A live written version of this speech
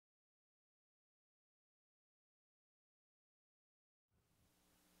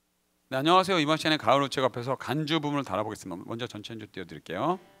네, 안녕하세요. 이번 시간에 가을 우체국 앞에서 간주 부분을 다뤄보겠습니다. 먼저 전체 연주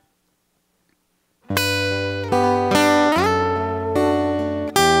띄워드릴게요.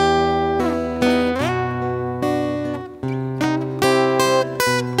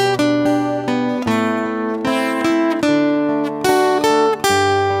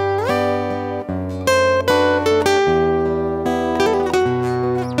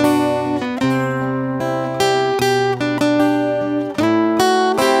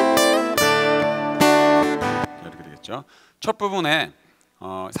 첫 부분에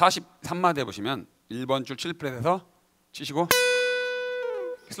 43마디에 보시면 1번 줄 7플랫에서 치시고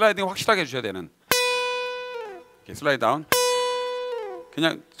슬라이딩 확실하게 해주셔야 되는, 이렇게 슬라이드 다운,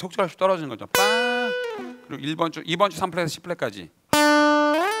 그냥 속도가 떨어지는 거죠. 빵. 그리고 2번 줄 3플랫에서 10플랫까지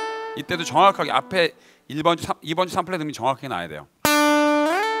이때도 정확하게 앞에 2번 줄 3플랫 음이 정확하게 나야 돼요.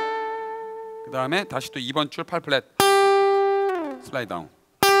 그 다음에 다시 또 2번 줄 8플랫 슬라이드 다운,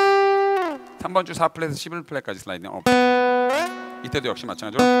 3번 줄 4플랫에서 11플랫까지 슬라이딩 업. 이때도 역시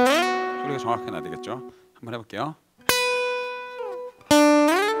마찬가지로 소리가 정확하게 나야 되겠죠. 한번 해볼게요.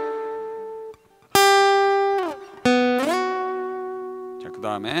 자, 그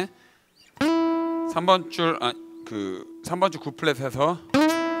다음에 3번 줄 9플랫에서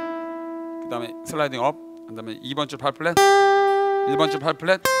그 다음에 슬라이딩 업, 그 다음에 2번 줄 8플랫, 1번 줄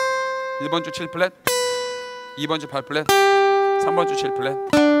 8플랫, 1번 줄 7플랫, 2번 줄 8플랫, 3번 줄 7플랫,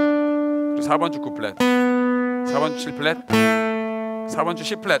 그리고 4번 줄 9플랫, 4번 줄 7플랫, 4번 줄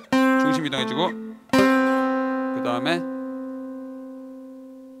 10플랫 중심 이동해주고, 그 다음에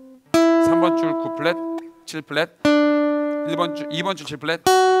 3번 줄 9플랫, 7플랫, 2번 줄 7플랫,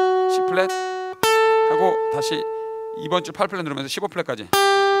 10플랫 하고 다시 2번 줄 8플랫 누르면서 15플랫까지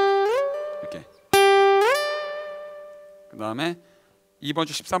이렇게. 그 다음에 2번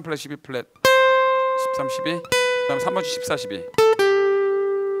줄 13플랫, 12플랫, 13, 12, 그 다음에 3번 줄 14, 12.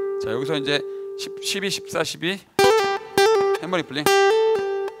 자, 여기서 이제 12, 14, 12 해머링 플링,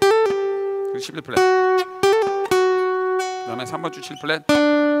 그리고 11플랫, 그 다음에 3번 줄 7플랫,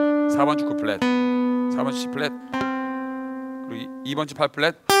 4번 줄 9플랫, 4번 줄 10플랫, 그리고 2번 줄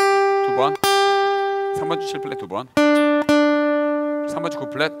 8플랫 2번, 3번 줄 7플랫 2번, 3번 줄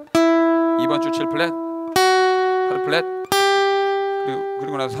 9플랫, 2번 줄 7플랫, 8플랫,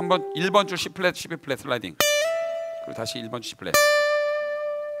 그리고 나서 1번 줄 10플랫, 12플랫 슬라이딩, 그리고 다시 1번 줄 10플랫.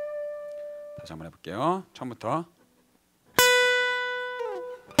 다시 한번 해볼게요. 처음부터.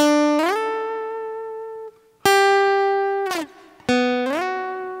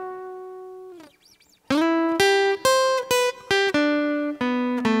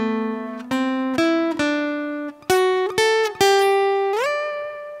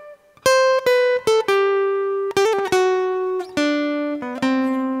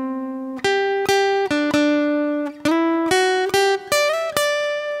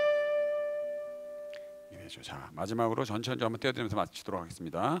 자, 마지막으로 전체 연주 한번 띄워드리면서 마치도록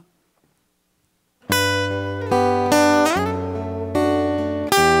하겠습니다.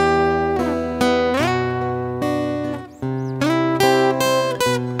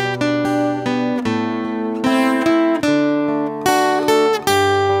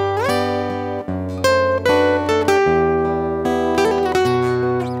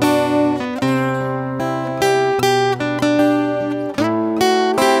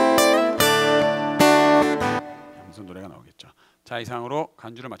 자, 이상으로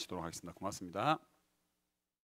간주를 마치도록 하겠습니다. 고맙습니다.